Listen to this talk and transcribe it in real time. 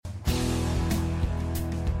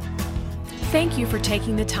Thank you for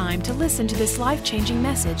taking the time to listen to this life-changing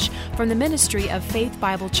message from the ministry of Faith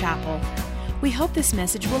Bible Chapel. We hope this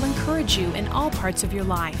message will encourage you in all parts of your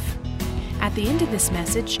life. At the end of this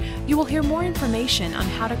message, you will hear more information on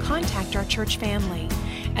how to contact our church family,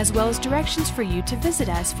 as well as directions for you to visit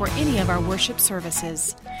us for any of our worship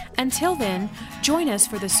services. Until then, join us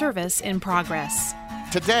for the service in progress.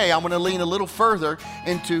 Today, I'm going to lean a little further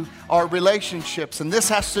into our relationships, and this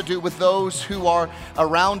has to do with those who are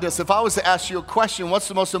around us. If I was to ask you a question, what's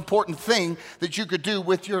the most important thing that you could do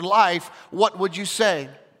with your life, what would you say?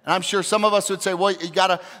 And I'm sure some of us would say, well, you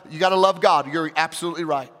gotta love God. You're absolutely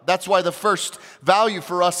right. That's why the first value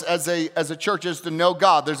for us as a church is to know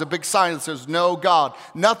God. There's a big sign that says, know God.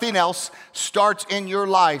 Nothing else starts in your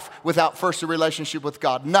life without first a relationship with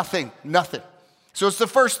God. Nothing. So it's the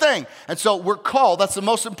first thing. And so we're called, that's the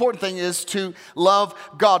most important thing, is to love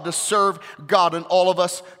God, to serve God. And all of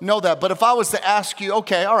us know that. But if I was to ask you,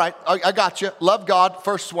 okay, all right, I got you. Love God,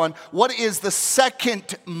 first one. What is the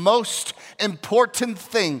second most important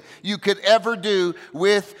thing you could ever do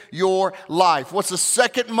with your life? What's the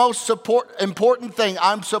second most important thing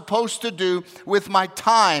I'm supposed to do with my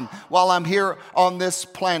time while I'm here on this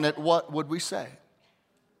planet? What would we say?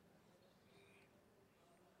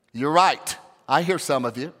 You're right. I hear some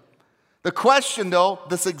of you. The question, though,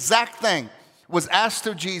 this exact thing was asked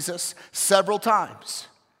of Jesus several times.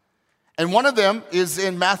 And one of them is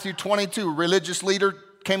in Matthew 22. A religious leader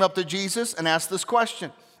came up to Jesus and asked this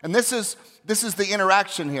question. And this is the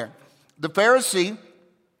interaction here. The Pharisees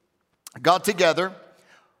got together.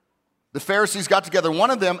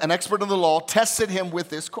 One of them, an expert in the law, tested him with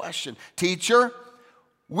this question. Teacher,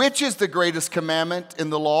 which is the greatest commandment in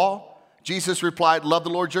the law? Jesus replied, love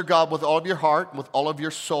the Lord your God with all of your heart, with all of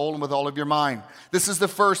your soul, and with all of your mind. This is the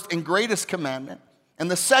first and greatest commandment.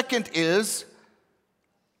 And the second is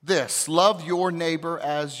this, love your neighbor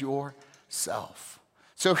as yourself.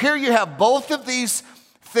 So here you have both of these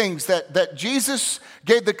things that Jesus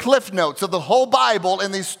gave the cliff notes of the whole Bible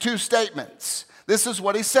in these two statements. This is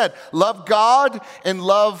what he said, love God and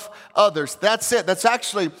love others. That's it. That's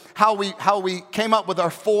actually how we came up with our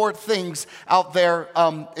four things out there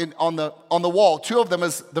on the wall. Two of them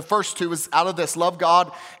the first two is out of this, love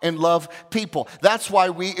God and love people. That's why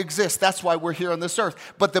we exist. That's why we're here on this earth.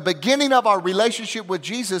 But the beginning of our relationship with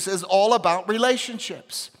Jesus is all about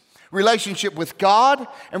relationships. Relationship with God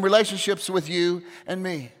and relationships with you and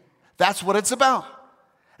me. That's what it's about.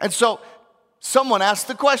 And so someone asked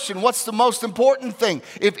the question, what's the most important thing?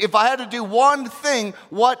 If I had to do one thing,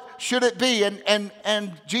 what should it be?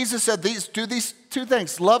 And Jesus said, do these two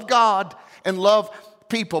things, love God and love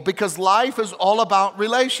people, because life is all about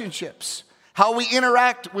relationships, how we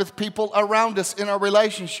interact with people around us in our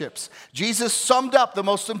relationships. Jesus summed up the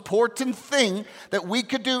most important thing that we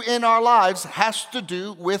could do in our lives has to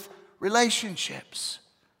do with relationships.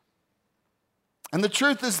 And the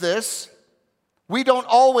truth is this, we don't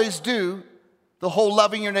always do the whole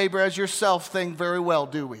loving your neighbor as yourself thing very well,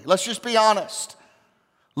 do we? Let's just be honest.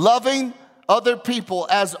 Loving other people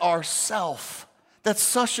as ourself, that's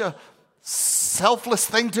such a selfless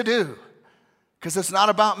thing to do because it's not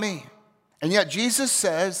about me. And yet Jesus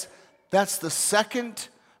says that's the second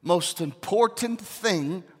most important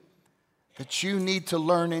thing that you need to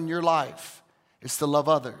learn in your life is to love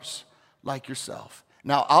others like yourself.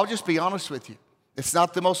 Now, I'll just be honest with you. It's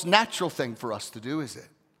not the most natural thing for us to do, is it?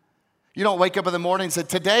 You don't wake up in the morning and say,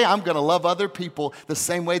 today I'm going to love other people the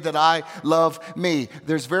same way that I love me.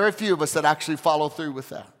 There's very few of us that actually follow through with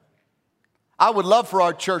that. I would love for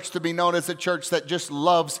our church to be known as a church that just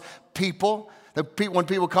loves people. When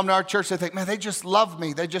people come to our church, they think, man, they just love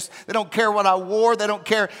me. They don't care what I wore. They don't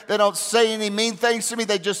care. They don't say any mean things to me.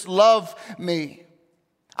 They just love me.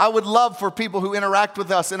 I would love for people who interact with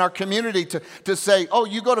us in our community to say, oh,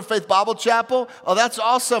 you go to Faith Bible Chapel? Oh, that's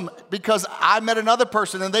awesome, because I met another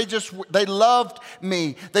person and they loved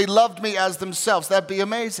me. They loved me as themselves. That'd be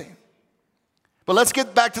amazing. But let's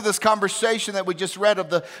get back to this conversation that we just read of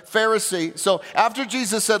the Pharisee. So after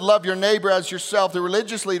Jesus said, love your neighbor as yourself, the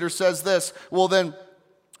religious leader says this, well then,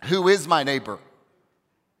 who is my neighbor?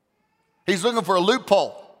 He's looking for a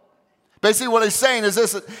loophole. Basically what he's saying is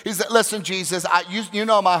this, listen, Jesus, you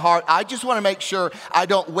know my heart. I just want to make sure I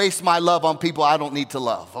don't waste my love on people I don't need to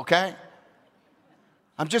love, okay?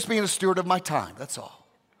 I'm just being a steward of my time, that's all.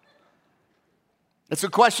 It's a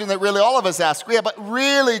question that really all of us ask. Yeah, but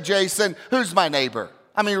really, Jason, who's my neighbor?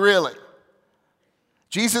 I mean, really.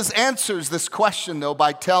 Jesus answers this question, though,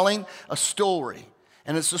 by telling a story.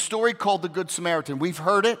 And it's a story called the Good Samaritan. We've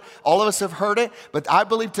heard it. All of us have heard it. But I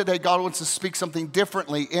believe today God wants to speak something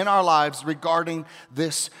differently in our lives regarding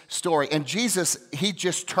this story. And Jesus, he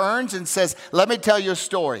just turns and says, let me tell you a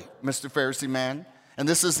story, Mr. Pharisee man. And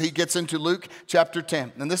he gets into Luke chapter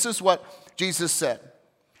 10. And this is what Jesus said.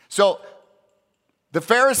 So the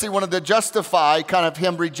Pharisee wanted to justify kind of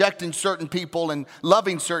him rejecting certain people and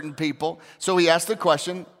loving certain people. So he asked the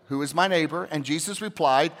question, who is my neighbor? And Jesus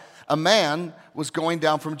replied, a man was going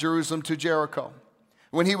down from Jerusalem to Jericho.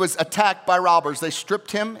 When he was attacked by robbers, they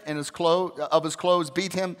stripped him and of his clothes,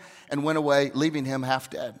 beat him, and went away, leaving him half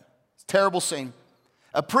dead. It's a terrible scene.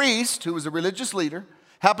 A priest, who was a religious leader,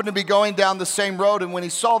 happened to be going down the same road, and when he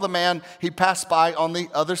saw the man, he passed by on the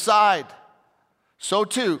other side. So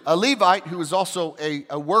too, a Levite, who was also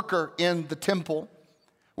a worker in the temple,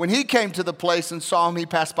 when he came to the place and saw him, he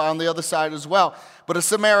passed by on the other side as well. But a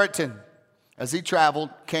Samaritan, as he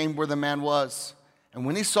traveled, came where the man was. And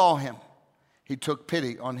when he saw him, he took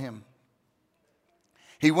pity on him.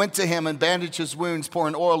 He went to him and bandaged his wounds,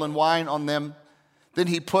 pouring oil and wine on them. Then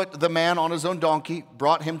he put the man on his own donkey,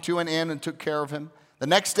 brought him to an inn, and took care of him. The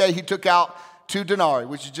next day he took out 2 denarii,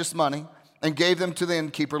 which is just money, and gave them to the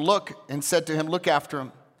innkeeper. And said to him, look after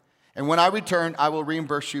him. And when I return, I will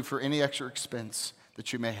reimburse you for any extra expense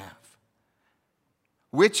that you may have.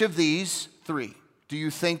 Which of these 3 do you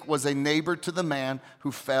think was a neighbor to the man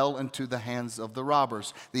who fell into the hands of the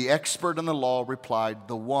robbers? The expert in the law replied,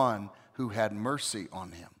 the one who had mercy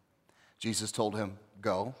on him. Jesus told him,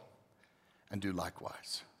 go and do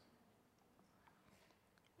likewise.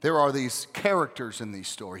 There are these characters in these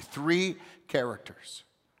stories, 3 characters.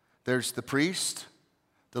 There's the priest,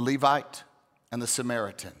 the Levite, and the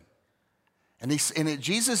Samaritan. And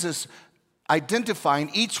Jesus is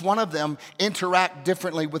identifying each one of them interact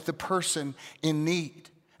differently with the person in need.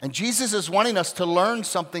 And Jesus is wanting us to learn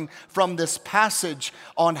something from this passage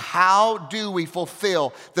on how do we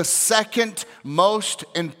fulfill the second most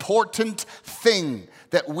important thing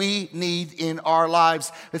that we need in our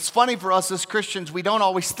lives. It's funny for us as Christians, we don't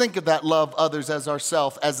always think of that love others as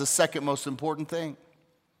ourselves as the second most important thing.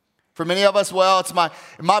 For many of us, well, it's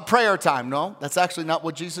my prayer time. No, that's actually not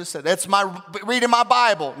what Jesus said. It's my reading my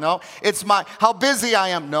Bible. No, it's how busy I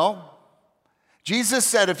am. No. Jesus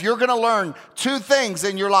said, if you're going to learn 2 things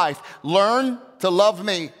in your life, learn to love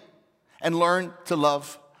me and learn to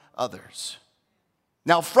love others.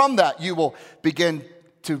 Now, from that, you will begin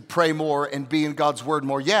to pray more and be in God's word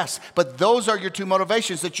more. Yes, but those are your 2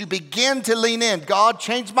 motivations, that you begin to lean in. God,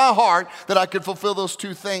 changed my heart that I could fulfill those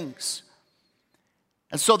 2 things.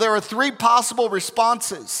 And so there are 3 possible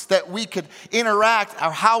responses that we could interact,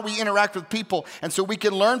 or how we interact with people. And so we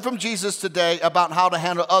can learn from Jesus today about how to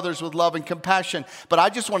handle others with love and compassion. But I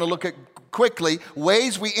just want to look at quickly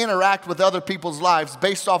ways we interact with other people's lives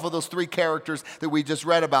based off of those 3 characters that we just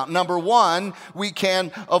read about. Number 1, we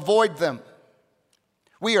can avoid them.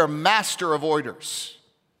 We are master avoiders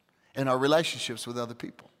in our relationships with other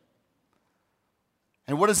people.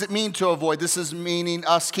 And what does it mean to avoid? This is meaning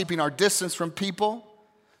us keeping our distance from people.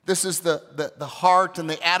 This is the heart and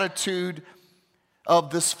the attitude of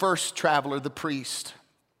this first traveler, the priest.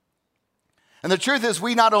 And the truth is,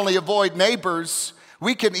 we not only avoid neighbors,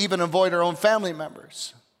 we can even avoid our own family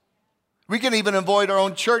members. We can even avoid our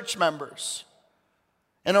own church members,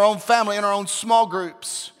 in our own family, in our own small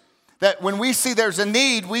groups. That when we see there's a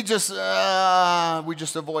need, we just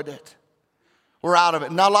avoid it. We're out of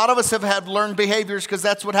it. Now, a lot of us have had learned behaviors because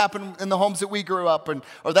that's what happened in the homes that we grew up in.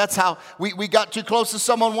 Or that's how we got too close to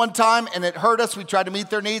someone one time and it hurt us. We tried to meet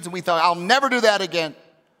their needs and we thought, I'll never do that again.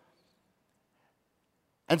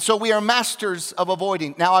 And so we are masters of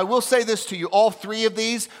avoiding. Now, I will say this to you. All 3 of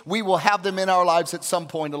these, we will have them in our lives at some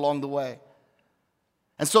point along the way.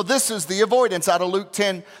 And so this is the avoidance out of Luke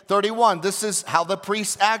 10:31. This is how the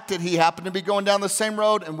priest acted. He happened to be going down the same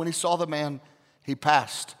road, and when he saw the man, he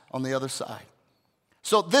passed on the other side.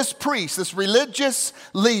 So this priest, this religious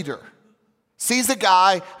leader, sees a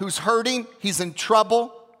guy who's hurting, he's in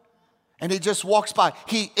trouble, and he just walks by.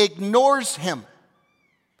 He ignores him.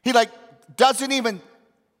 He doesn't even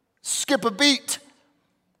skip a beat.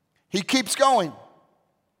 He keeps going.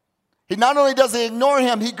 He not only does he ignore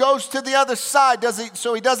him, he goes to the other side,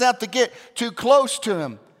 so he doesn't have to get too close to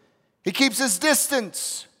him. He keeps his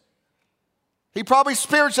distance. He probably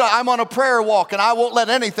spiritually, I'm on a prayer walk and I won't let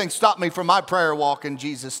anything stop me from my prayer walk in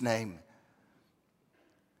Jesus' name.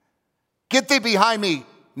 Get thee behind me,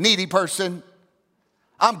 needy person.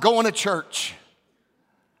 I'm going to church.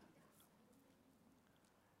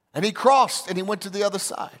 And he crossed and he went to the other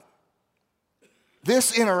side.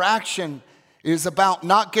 This interaction is about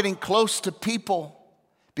not getting close to people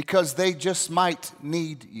because they just might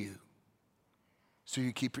need you. so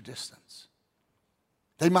you keep your distance.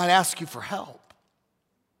 They might ask you for help.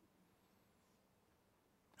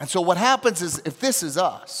 And so what happens is, if this is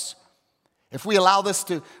us, if we allow this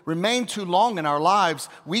to remain too long in our lives,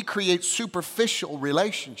 we create superficial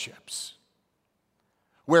relationships.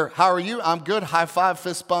 Where, how are you? I'm good. High five,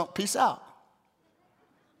 fist bump, peace out.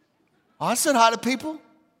 Oh, I said hi to people.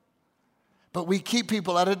 But we keep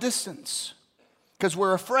people at a distance because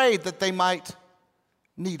we're afraid that they might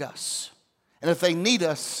need us. And if they need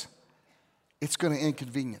us, it's going to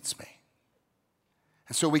inconvenience me.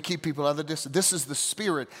 And so we keep people at a distance. This is the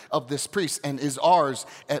spirit of this priest and is ours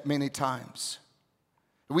at many times.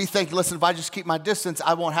 We think, listen, if I just keep my distance,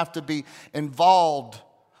 I won't have to be involved.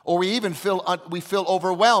 Or we even feel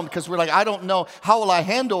overwhelmed because we're like, I don't know, how will I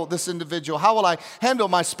handle this individual? How will I handle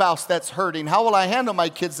my spouse that's hurting? How will I handle my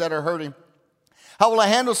kids that are hurting? How will I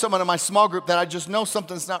handle someone in my small group that I just know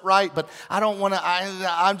something's not right, but I don't want to,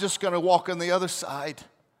 I'm just going to walk on the other side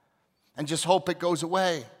and just hope it goes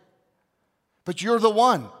away. But you're the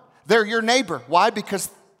one. They're your neighbor. Why?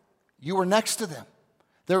 Because you were next to them.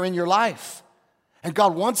 They're in your life. And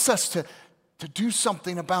God wants us to do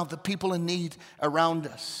something about the people in need around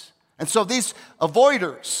us. And so these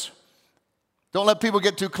avoiders, don't let people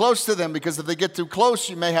get too close to them, because if they get too close,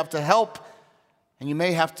 you may have to help and you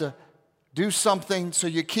may have to do something. So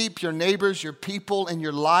you keep your neighbors, your people in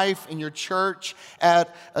your life, in your church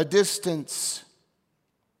at a distance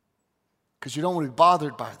because you don't want to be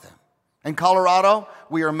bothered by them. In Colorado,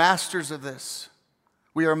 we are masters of this.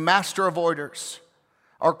 We are master avoiders.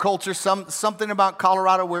 Our culture, something about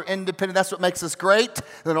Colorado, we're independent. That's what makes us great.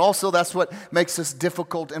 And also that's what makes us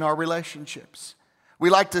difficult in our relationships.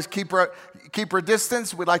 We like to keep our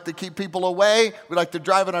distance. We like to keep people away. We like to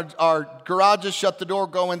drive in our garages, shut the door,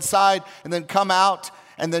 go inside, and then come out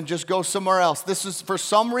and then just go somewhere else. This is, for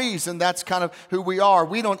some reason, that's kind of who we are.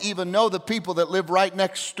 We don't even know the people that live right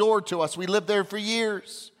next door to us. We lived there for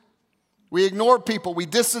years. We ignore people. We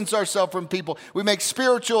distance ourselves from people. We make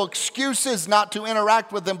spiritual excuses not to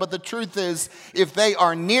interact with them. But the truth is, if they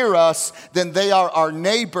are near us, then they are our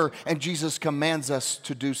neighbor. And Jesus commands us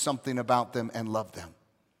to do something about them and love them.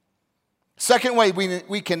 Second way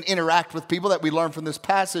we can interact with people that we learn from this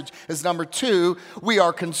passage is number 2, we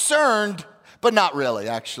are concerned, but not really,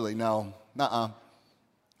 actually. No,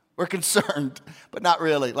 We're concerned, but not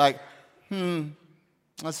really. Like,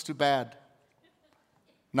 that's too bad.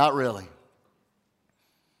 Not really.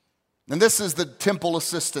 And this is the temple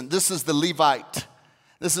assistant. This is the Levite.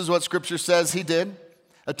 This is what Scripture says he did.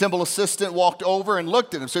 A temple assistant walked over and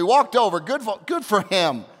looked at him. So he walked over. Good for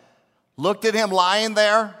him. Looked at him lying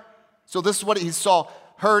there. So this is what he saw.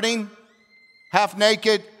 Hurting, half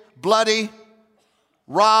naked, bloody,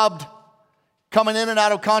 robbed, coming in and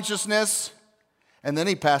out of consciousness. And then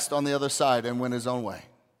he passed on the other side and went his own way.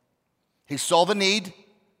 He saw the need.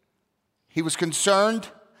 He was concerned.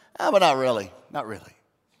 But not really. Not really.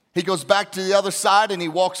 He goes back to the other side and he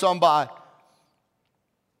walks on by.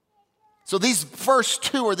 So these first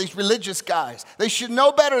 2 are these religious guys. They should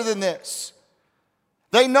know better than this.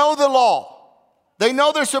 They know the law. They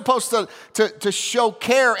know they're supposed to show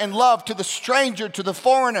care and love to the stranger, to the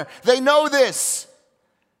foreigner. They know this.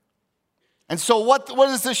 And so what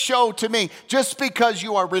does this show to me? Just because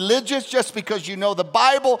you are religious, just because you know the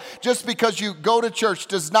Bible, just because you go to church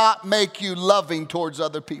does not make you loving towards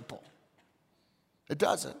other people. It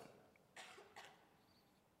doesn't.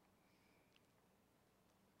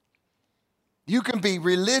 You can be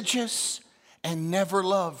religious and never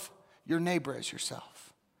love your neighbor as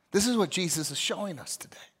yourself. This is what Jesus is showing us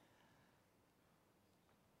today.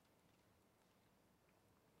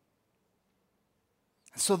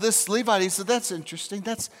 So this Levite, he said, that's interesting.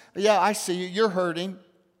 I see you. You're hurting,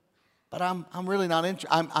 but I'm really not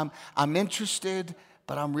interested. I'm interested,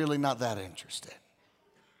 but I'm really not that interested.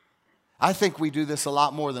 I think we do this a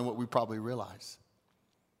lot more than what we probably realize.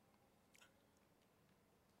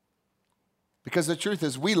 Because the truth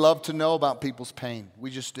is, we love to know about people's pain.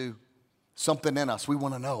 We just do. Something in us. We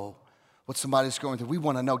want to know what somebody's going through. We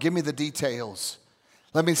want to know. Give me the details.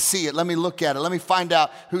 Let me see it. Let me look at it. Let me find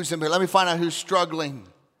out who's in here. Let me find out who's struggling.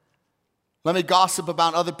 Let me gossip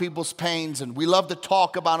about other people's pains. And we love to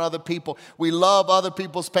talk about other people. We love other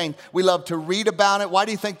people's pain. We love to read about it. Why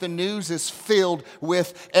do you think the news is filled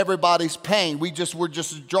with everybody's pain? We're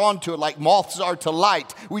just drawn to it like moths are to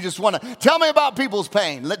light. We just want to, tell me about people's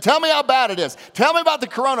pain. Tell me how bad it is. Tell me about the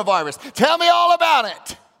coronavirus. Tell me all about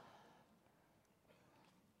it.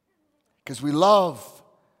 Because we like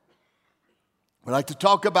to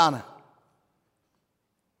talk about it.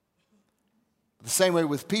 The same way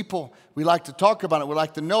with people, we like to talk about it. We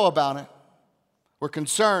like to know about it. We're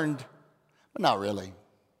concerned, but not really.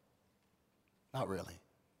 Not really.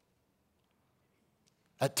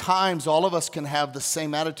 At times, all of us can have the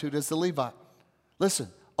same attitude as the Levite. Listen,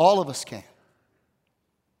 all of us can.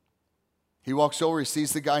 He walks over, he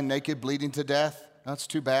sees the guy naked, bleeding to death. That's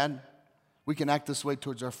too bad. We can act this way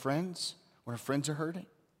towards our friends when our friends are hurting.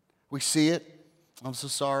 We see it. I'm so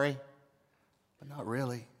sorry. But not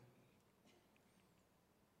really.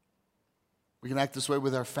 We can act this way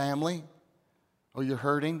with our family. Oh, you're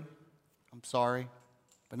hurting? I'm sorry.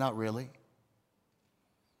 But not really.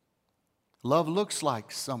 Love looks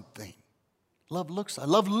like something. Love looks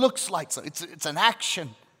like something. It's an action.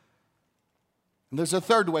 And there's a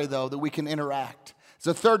third way, though, that we can interact.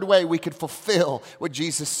 There's a third way we could fulfill what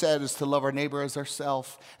Jesus said is to love our neighbor as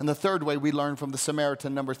ourselves. And the third way we learn from the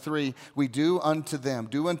Samaritan, number 3, we do unto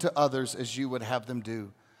others as you would have them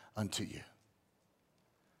do unto you.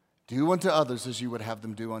 Do unto others as you would have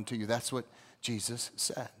them do unto you. That's what Jesus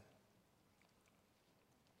said.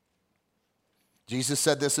 Jesus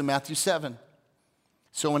said this in Matthew 7.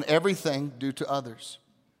 So in everything, do to others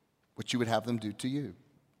what you would have them do to you.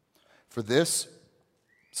 For this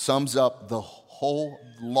sums up the whole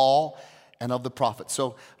law and of the prophets.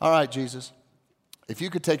 So, all right, Jesus, if you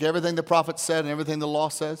could take everything the prophet said and everything the law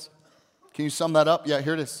says, can you sum that up? Yeah,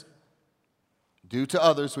 here it is. Do to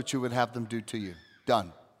others what you would have them do to you.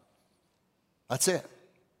 Done. That's it.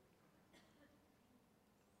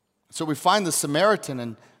 So we find the Samaritan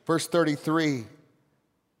in verse 33.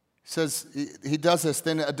 Says he does this.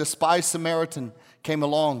 Then a despised Samaritan came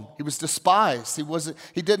along. He was despised.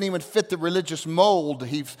 He didn't even fit the religious mold.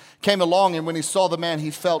 He came along, and when he saw the man,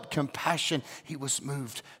 he felt compassion. He was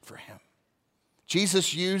moved for him.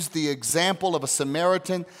 Jesus used the example of a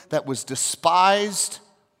Samaritan that was despised.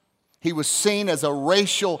 He was seen as a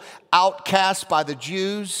racial outcast by the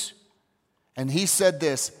Jews. And he said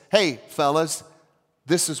this, hey, fellas,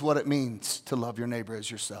 this is what it means to love your neighbor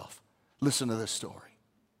as yourself. Listen to this story.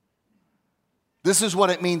 This is what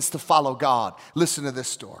it means to follow God. Listen to this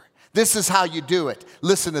story. This is how you do it.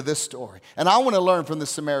 Listen to this story. And I want to learn from the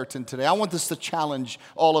Samaritan today. I want this to challenge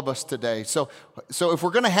all of us today. So if we're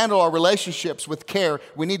going to handle our relationships with care,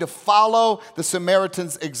 we need to follow the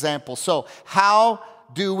Samaritan's example. So how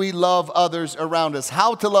do we love others around us?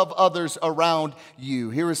 How to love others around you.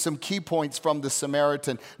 Here are some key points from the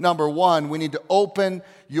Samaritan. Number 1, we need to open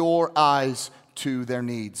your eyes to their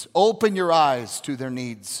needs. Open your eyes to their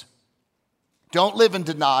needs. Don't live in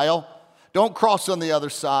denial. Don't cross on the other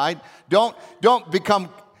side. Don't become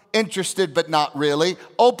interested but not really.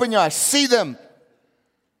 Open your eyes. See them.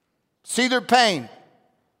 See their pain.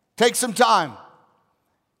 Take some time.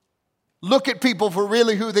 Look at people for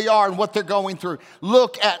really who they are and what they're going through.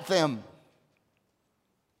 Look at them.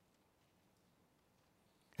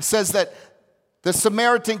 It says that the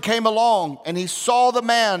Samaritan came along and he saw the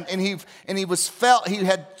man and he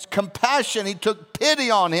had compassion. He took pity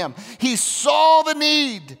on him. He saw the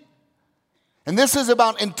need. And this is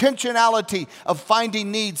about intentionality of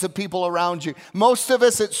finding needs of people around you. Most of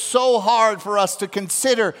us, it's so hard for us to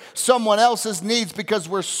consider someone else's needs because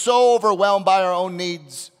we're so overwhelmed by our own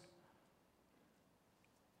needs.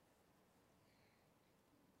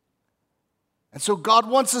 And so God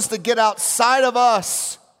wants us to get outside of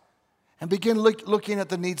us and begin looking at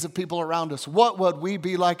the needs of people around us. What would we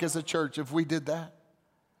be like as a church if we did that?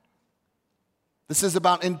 This is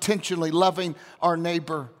about intentionally loving our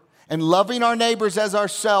neighbor. And loving our neighbors as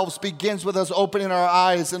ourselves begins with us opening our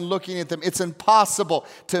eyes and looking at them. It's impossible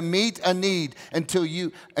to meet a need until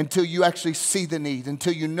you actually see the need,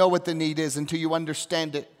 until you know what the need is, until you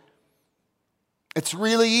understand it. It's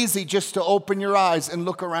really easy just to open your eyes and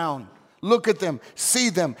look around. Look at them,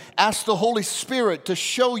 see them, ask the Holy Spirit to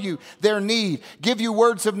show you their need, give you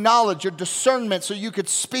words of knowledge or discernment so you could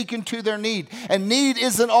speak into their need. And need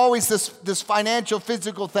isn't always this financial,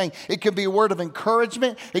 physical thing. It can be a word of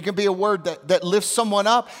encouragement. It can be a word that lifts someone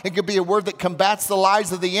up. It can be a word that combats the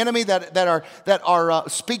lies of the enemy that are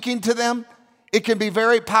speaking to them. It can be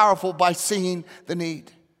very powerful by seeing the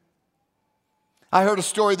need. I heard a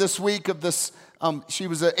story this week of this. She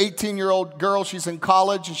was an 18-year-old girl. She's in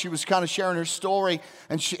college, and she was kind of sharing her story.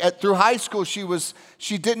 And through high school,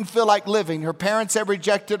 she didn't feel like living. Her parents had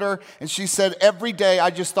rejected her, and she said, every day I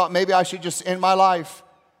just thought maybe I should just end my life.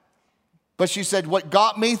 But she said, what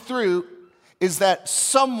got me through is that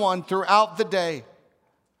someone throughout the day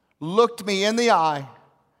looked me in the eye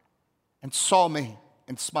and saw me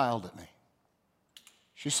and smiled at me.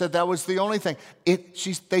 She said that was the only thing.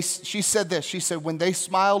 She said this. She said, when they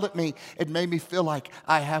smiled at me, it made me feel like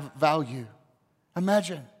I have value.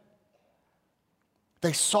 Imagine.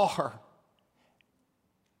 They saw her,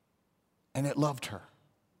 and it loved her.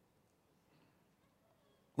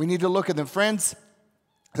 We need to look at them. Friends,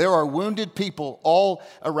 There are wounded people all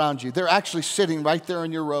around you. They're actually sitting right there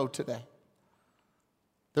in your row today.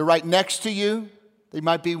 They're right next to you. They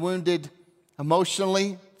might be wounded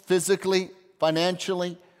emotionally, physically,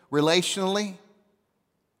 financially, relationally.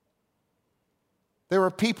 There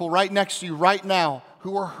are people right next to you right now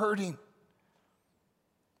who are hurting.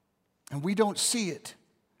 And we don't see it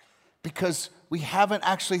because we haven't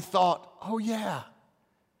actually thought, oh yeah,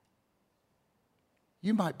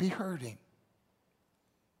 you might be hurting.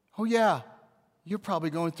 Oh yeah, you're probably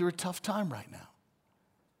going through a tough time right now.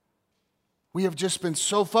 We have just been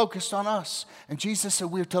so focused on us. And Jesus said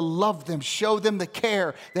we're to love them, show them the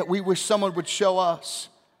care that we wish someone would show us.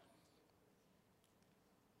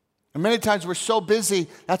 And many times we're so busy,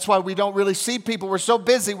 that's why we don't really see people. We're so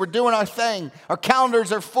busy, we're doing our thing. Our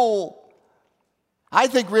calendars are full. I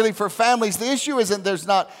think really for families, the issue isn't there's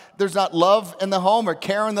not love in the home or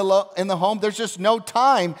care in the home. There's just no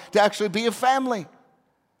time to actually be a family.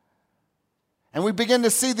 And we begin to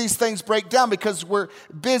see these things break down because we're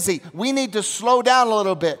busy. We need to slow down a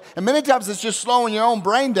little bit. And many times it's just slowing your own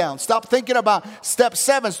brain down. Stop thinking about step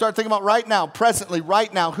 7. Start thinking about right now, presently,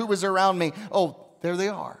 right now. Who is around me? Oh, there they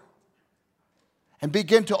are. And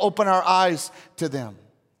begin to open our eyes to them.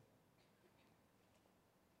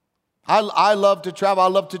 I love to travel. I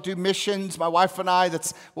love to do missions. My wife and I,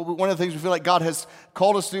 that's one of the things we feel like God has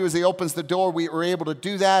called us to do is He opens the door. We are able to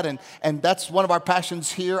do that, and that's one of our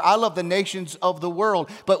passions here. I love the nations of the world.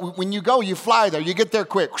 But when you go, you fly there. You get there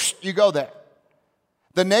quick. You go there.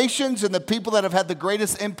 The nations and the people that have had the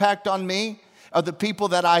greatest impact on me are the people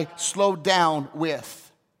that I slowed down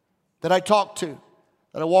with, that I talked to,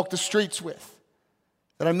 that I walked the streets with.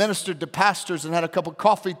 That I ministered to pastors and had a cup of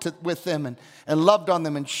coffee with them and loved on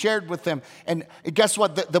them and shared with them. And guess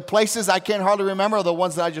what? The places I can't hardly remember are the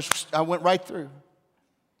ones that I went right through.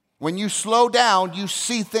 When you slow down, you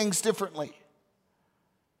see things differently.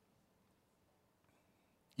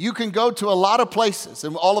 You can go to a lot of places,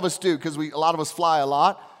 and all of us do because a lot of us fly a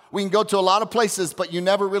lot. We can go to a lot of places, but you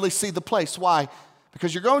never really see the place. Why?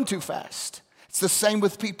 Because you're going too fast. It's the same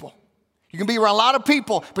with people. You can be around a lot of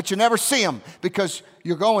people, but you never see them because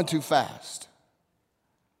you're going too fast.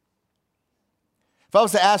 If I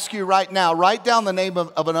was to ask you right now, write down the name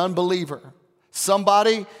of an unbeliever,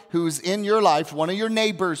 somebody who's in your life, one of your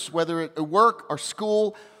neighbors, whether at work or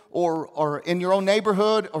school or in your own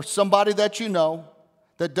neighborhood, or somebody that you know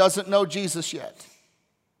that doesn't know Jesus yet,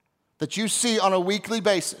 that you see on a weekly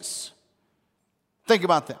basis. Think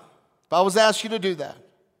about them. If I was to ask you to do that,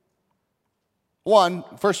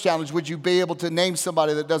 first challenge, would you be able to name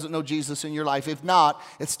somebody that doesn't know Jesus in your life? If not,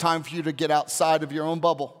 it's time for you to get outside of your own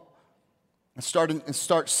bubble and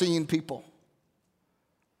start seeing people.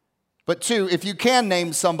 But 2, if you can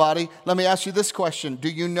name somebody, let me ask you this question. Do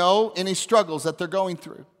you know any struggles that they're going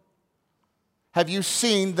through? Have you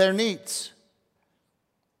seen their needs?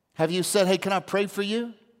 Have you said, hey, can I pray for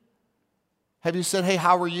you? Have you said, hey,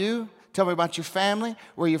 how are you? Tell me about your family.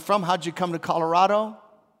 Where are you from? How'd you come to Colorado?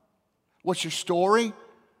 What's your story?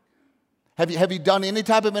 Have you done any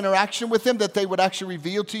type of interaction with them that they would actually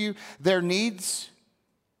reveal to you their needs?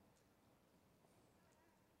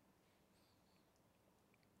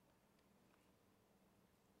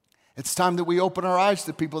 It's time that we open our eyes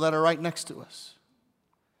to people that are right next to us.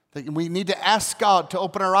 That we need to ask God to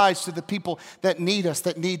open our eyes to the people that need us,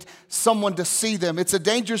 that need someone to see them. It's a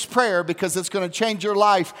dangerous prayer because it's going to change your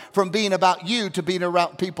life from being about you to being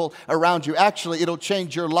around people around you. Actually, it'll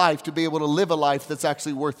change your life to be able to live a life that's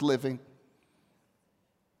actually worth living.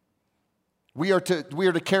 We are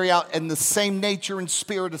to carry out in the same nature and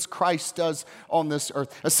spirit as Christ does on this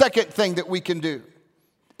earth. A second thing that we can do,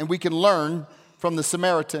 and we can learn from the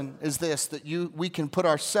Samaritan, is this, that we can put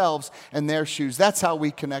ourselves in their shoes. That's how we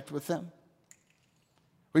connect with them.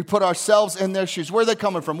 We put ourselves in their shoes. Where are they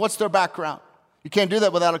coming from? What's their background? You can't do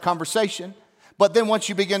that without a conversation. But then once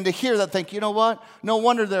you begin to hear that, think, you know what? No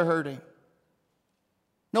wonder they're hurting.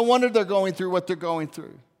 No wonder they're going through what they're going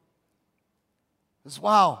through. It's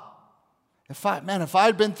wow. If I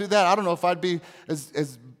had been through that, I don't know if I'd be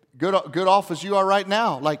as good off as you are right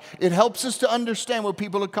now. Like, it helps us to understand where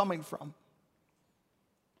people are coming from.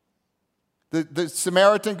 The Good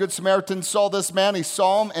Samaritan saw this man, he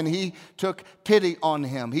saw him, and he took pity on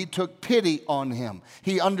him. He took pity on him.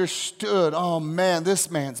 He understood, oh man,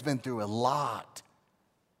 this man's been through a lot.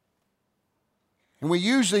 And we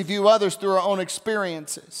usually view others through our own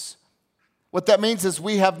experiences. What that means is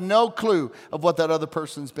we have no clue of what that other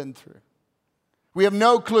person's been through. We have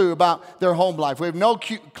no clue about their home life. We have no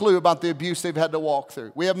clue about the abuse they've had to walk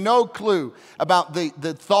through. We have no clue about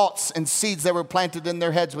the thoughts and seeds that were planted in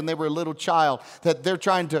their heads when they were a little child, that they're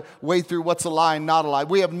trying to weigh through what's a lie and not a lie.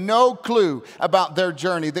 We have no clue about their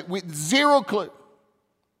journey, zero clue.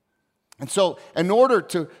 And so in order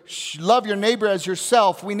to love your neighbor as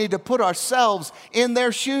yourself, we need to put ourselves in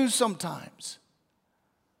their shoes sometimes.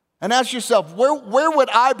 And ask yourself, where would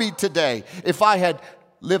I be today if I had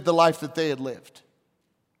lived the life that they had lived?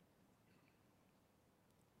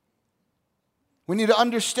 We need to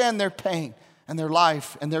understand their pain and their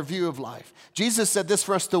life and their view of life. Jesus said this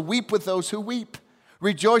for us, to weep with those who weep.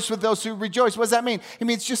 Rejoice with those who rejoice. What does that mean? It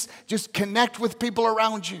means just connect with people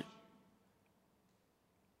around you.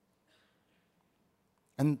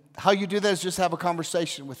 And how you do that is just have a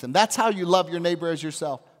conversation with them. That's how you love your neighbor as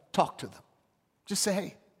yourself. Talk to them. Just say,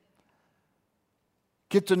 hey.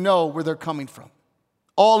 Get to know where they're coming from.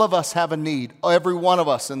 All of us have a need. Every one of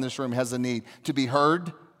us in this room has a need to be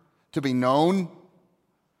heard, to be known,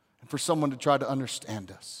 and for someone to try to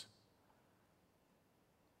understand us.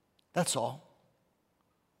 That's all.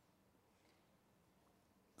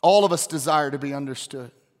 All of us desire to be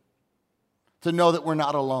understood, to know that we're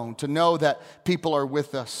not alone, to know that people are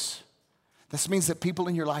with us. This means that people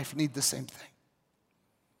in your life need the same thing.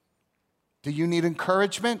 Do you need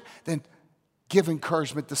encouragement? Then give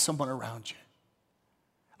encouragement to someone around you.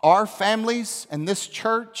 Our families and this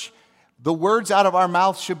church, the words out of our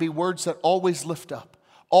mouths should be words that always lift up.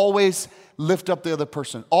 Always lift up the other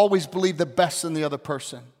person. Always believe the best in the other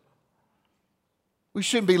person. We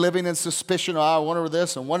shouldn't be living in suspicion. Oh, I wonder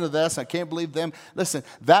this and wonder this. I can't believe them. Listen,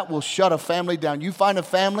 that will shut a family down. You find a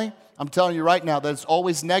family, I'm telling you right now, that it's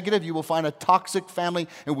always negative. You will find a toxic family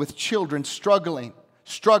and with children struggling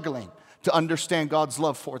to understand God's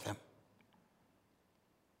love for them.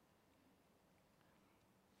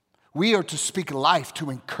 We are to speak life, to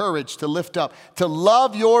encourage, to lift up, to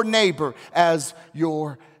love your neighbor as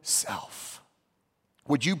yourself.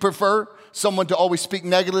 Would you prefer someone to always speak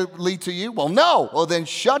negatively to you? Well, no. Well, then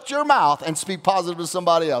shut your mouth and speak positive to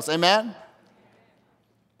somebody else. Amen?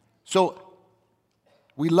 So,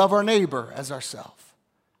 we love our neighbor as ourselves.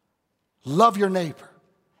 Love your neighbor.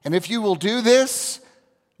 And if you will do this,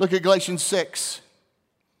 look at Galatians 6.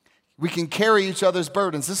 We can carry each other's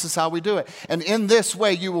burdens. This is how we do it. And in this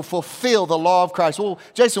way, you will fulfill the law of Christ. Well,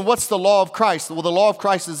 Jason, what's the law of Christ? Well, the law of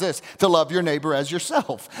Christ is this: to love your neighbor as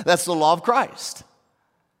yourself. That's the law of Christ.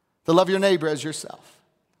 To love your neighbor as yourself.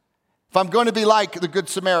 If I'm going to be like the Good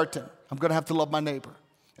Samaritan, I'm going to have to love my neighbor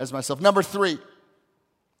as myself. Number 3,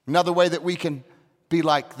 another way that we can be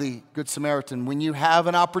like the Good Samaritan. When you have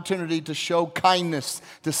an opportunity to show kindness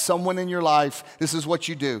to someone in your life, this is what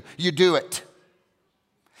you do. You do it.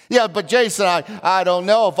 Yeah, but Jason, I don't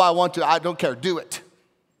know if I want to. I don't care. Do it.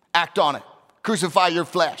 Act on it. Crucify your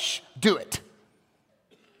flesh. Do it.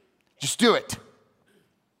 Just do it.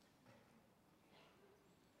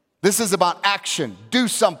 This is about action. Do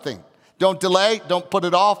something. Don't delay. Don't put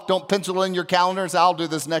it off. Don't pencil in your calendars. I'll do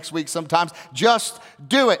this next week sometimes. Just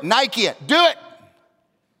do it. Nike it. Do it.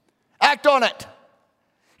 Act on it.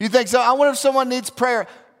 You think so? I wonder if someone needs prayer.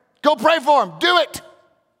 Go pray for them. Do it.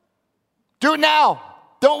 Do it now.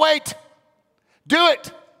 Don't wait. Do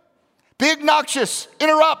it. Be obnoxious.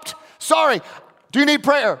 Interrupt. Sorry. Do you need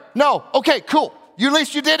prayer? No. Okay, cool. At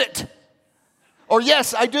least you did it. Or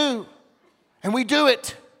yes, I do. And we do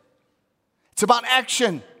it. It's about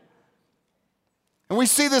action. And we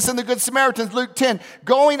see this in the Good Samaritan, Luke 10.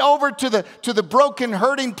 Going over to the broken,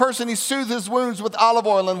 hurting person, he soothed his wounds with olive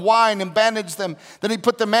oil and wine and bandaged them. Then he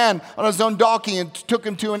put the man on his own donkey and took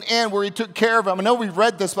him to an inn where he took care of him. I know we've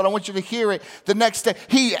read this, but I want you to hear it. The next day,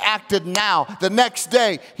 he acted now. The next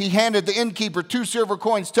day, he handed the innkeeper 2 silver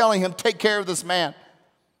coins, telling him, take care of this man.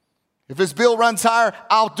 If his bill runs higher,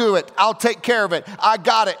 I'll do it. I'll take care of it. I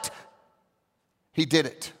got it. He did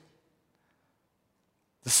it.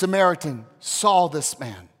 The Samaritan saw this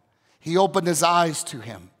man. He opened his eyes to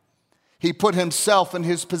him. He put himself in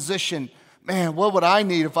his position. Man, what would I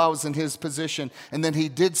need if I was in his position? And then he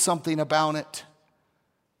did something about it.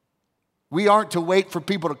 We aren't to wait for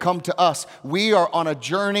people to come to us. We are on a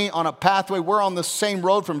journey, on a pathway. We're on the same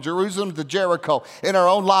road from Jerusalem to Jericho in our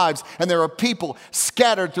own lives. And there are people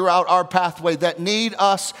scattered throughout our pathway that need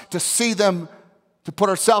us to see them, to put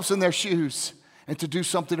ourselves in their shoes, and to do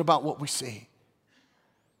something about what we see.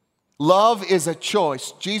 Love is a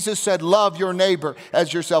choice. Jesus said, love your neighbor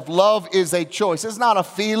as yourself. Love is a choice. It's not a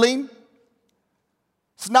feeling.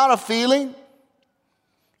 It's not a feeling.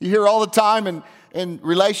 You hear all the time, and in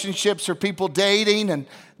relationships or people dating, and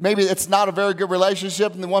maybe it's not a very good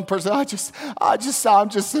relationship, and the one person, I'm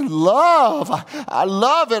just in love. I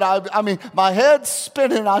love it. I mean, my head's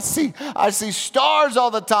spinning. I see stars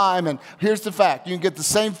all the time. And here's the fact: you can get the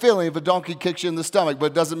same feeling if a donkey kicks you in the stomach, but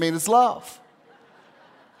it doesn't mean it's love.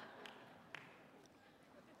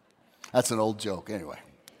 That's an old joke, anyway.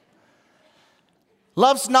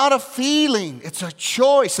 Love's not a feeling, it's a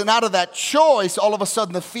choice. And out of that choice, all of a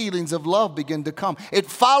sudden the feelings of love begin to come. It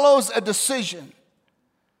follows a decision.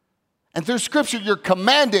 And through Scripture, you're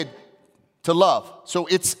commanded to love. So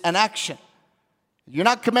it's an action. You're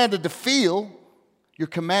not commanded to feel, you're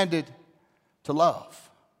commanded to love.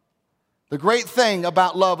 The great thing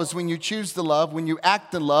about love is when you choose to love, when you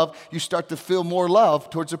act in love, you start to feel more love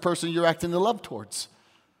towards the person you're acting in love towards.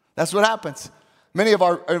 That's what happens. Many of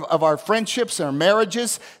our friendships and our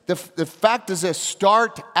marriages, the fact is this: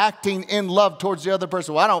 start acting in love towards the other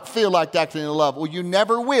person. Well, I don't feel like acting in love. Well, you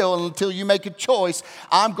never will until you make a choice.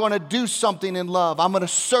 I'm going to do something in love. I'm going to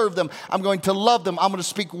serve them. I'm going to love them. I'm going to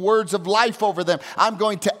speak words of life over them. I'm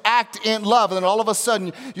going to act in love. And then all of a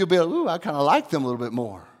sudden, you'll be like, ooh, I kind of like them a little bit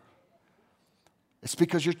more. It's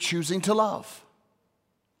because you're choosing to love.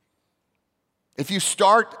 If you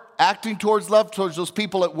start acting towards love, towards those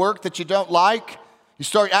people at work that you don't like, you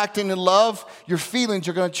start acting in love, your feelings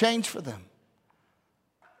are going to change for them.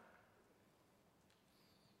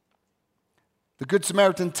 The Good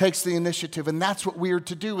Samaritan takes the initiative, and that's what we are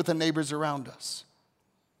to do with the neighbors around us.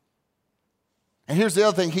 And here's the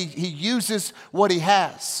other thing, he uses what he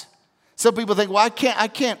has. Some people think, well, I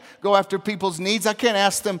can't go after people's needs. I can't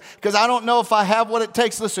ask them because I don't know if I have what it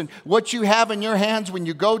takes. Listen, what you have in your hands when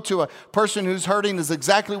you go to a person who's hurting is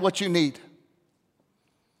exactly what you need.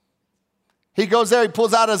 He goes there, he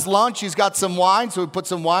pulls out his lunch, he's got some wine, so he put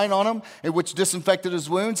some wine on him, which disinfected his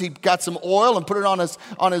wounds. He got some oil and put it on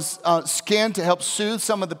his skin to help soothe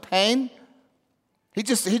some of the pain. He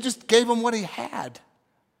just gave him what he had.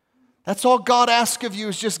 That's all God asks of you,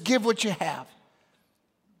 is just give what you have.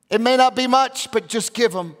 It may not be much, but just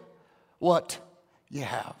give him what you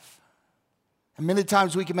have. And many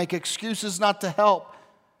times we can make excuses not to help.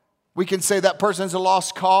 We can say that person's a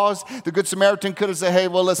lost cause. The Good Samaritan could have said, hey,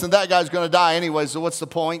 well, listen, that guy's going to die anyway, so what's the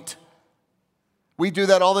point? We do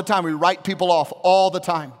that all the time. We write people off all the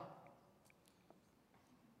time.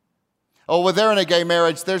 Oh, well, they're in a gay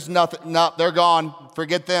marriage. There's nothing. No, they're gone.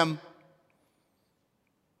 Forget them.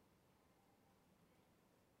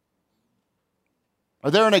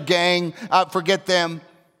 Or they're in a gang. Forget them.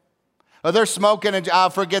 Or they're smoking and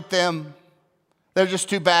forget them. They're just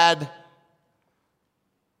too bad.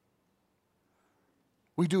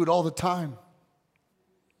 We do it all the time,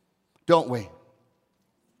 don't we?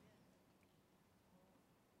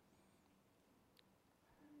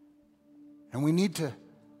 And we need to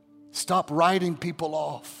stop writing people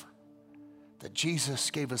off that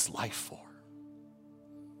Jesus gave his life for.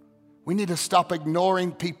 We need to stop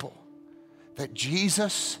ignoring people that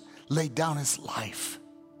Jesus laid down his life.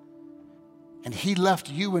 And he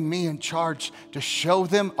left you and me in charge to show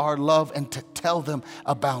them our love and to tell them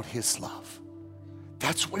about his love.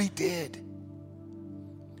 That's what he did.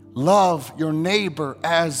 Love your neighbor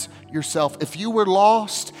as yourself. If you were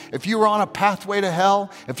lost, if you were on a pathway to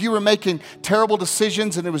hell, if you were making terrible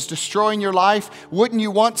decisions and it was destroying your life, wouldn't you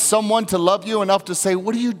want someone to love you enough to say,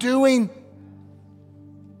 what are you doing?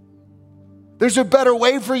 There's a better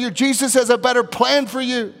way for you. Jesus has a better plan for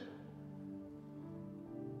you.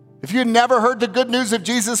 If you never heard the good news of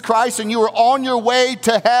Jesus Christ and you were on your way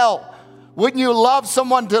to hell, wouldn't you love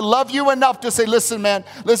someone to love you enough to say, listen, man,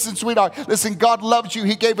 listen, sweetheart, listen, God loves you.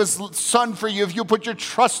 He gave his son for you. If you put your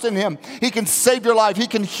trust in him, he can save your life. He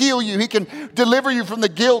can heal you. He can deliver you from the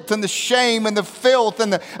guilt and the shame and the filth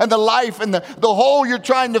and the life and the hole you're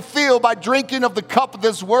trying to fill by drinking of the cup of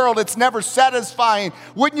this world. It's never satisfying.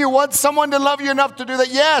 Wouldn't you want someone to love you enough to do that?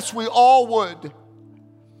 Yes, we all would.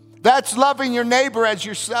 That's loving your neighbor as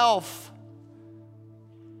yourself.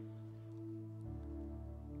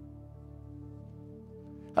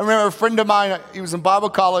 I remember a friend of mine, he was in Bible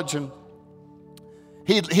college, and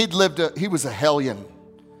he was a hellion.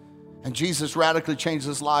 And Jesus radically changed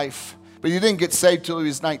his life. But he didn't get saved till he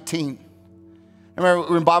was 19. I remember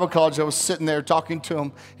we were in Bible college, I was sitting there talking to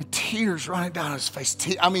him, and tears running down his face.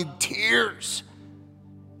 Tears.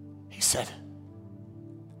 He said,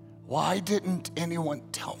 why didn't anyone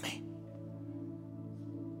tell me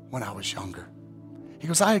when I was younger? He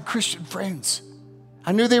goes, I had Christian friends.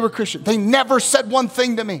 I knew they were Christian. They never said one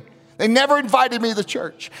thing to me. They never invited me to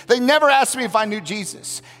church. They never asked me if I knew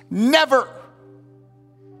Jesus. Never.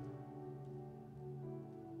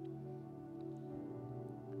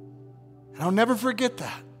 And I'll never forget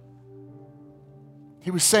that.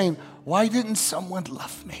 He was saying, why didn't someone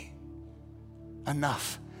love me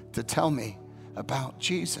enough to tell me about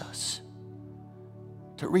Jesus,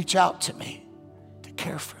 to reach out to me, to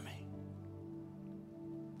care for me?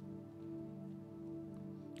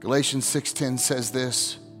 Galatians 6:10 says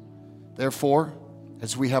this, therefore,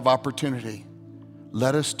 as we have opportunity,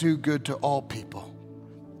 let us do good to all people.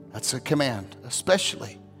 That's a command,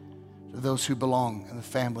 especially to those who belong in the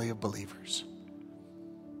family of believers.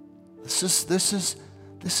 This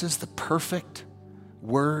is the perfect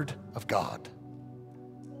word of God.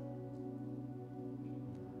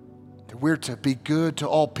 That we're to be good to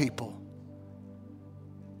all people.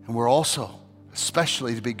 And we're also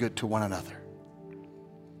especially to be good to one another.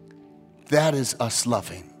 That is us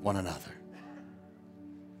loving one another.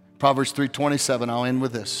 Proverbs 3:27, I'll end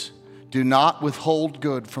with this. Do not withhold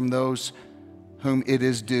good from those whom it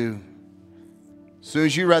is due. As soon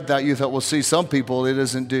as you read that, you thought, well, see, some people it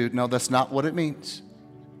isn't due. No, that's not what it means.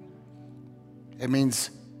 It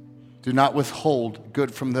means do not withhold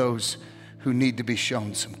good from those who need to be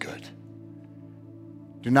shown some good.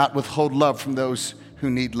 Do not withhold love from those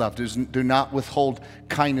who need love. Do not withhold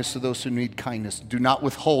kindness to those who need kindness. Do not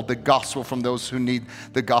withhold the gospel from those who need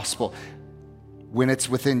the gospel. When it's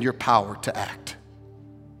within your power to act,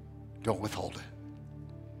 don't withhold it.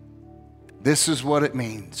 This is what it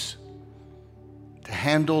means to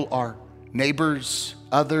handle our neighbors,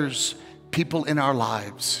 others, people in our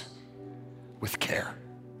lives with care.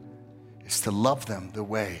 Is to love them the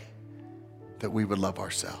way that we would love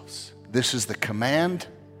ourselves. This is the command,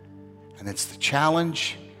 and it's the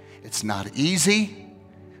challenge. It's not easy,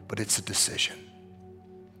 but it's a decision.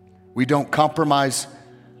 We don't compromise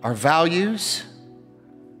our values.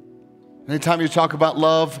 Anytime you talk about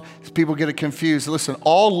love, people get it confused. Listen,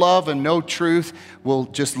 all love and no truth will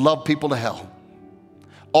just love people to hell.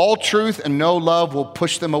 All truth and no love will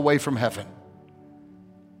push them away from heaven.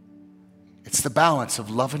 It's the balance of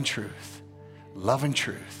love and truth, love and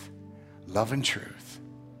truth, love and truth.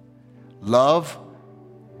 Love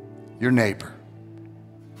your neighbor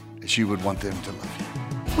as you would want them to love you.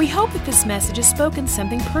 We hope that this message has spoken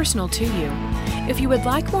something personal to you. If you would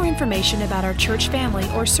like more information about our church family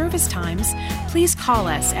or service times, please call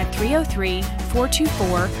us at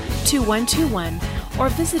 303-424-2121 or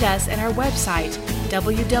visit us at our website,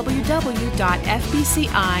 www.fbci.org.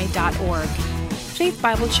 Faith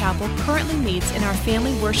Bible Chapel currently meets in our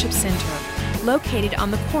Family Worship Center, located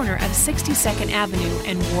on the corner of 62nd Avenue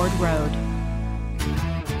and Ward Road.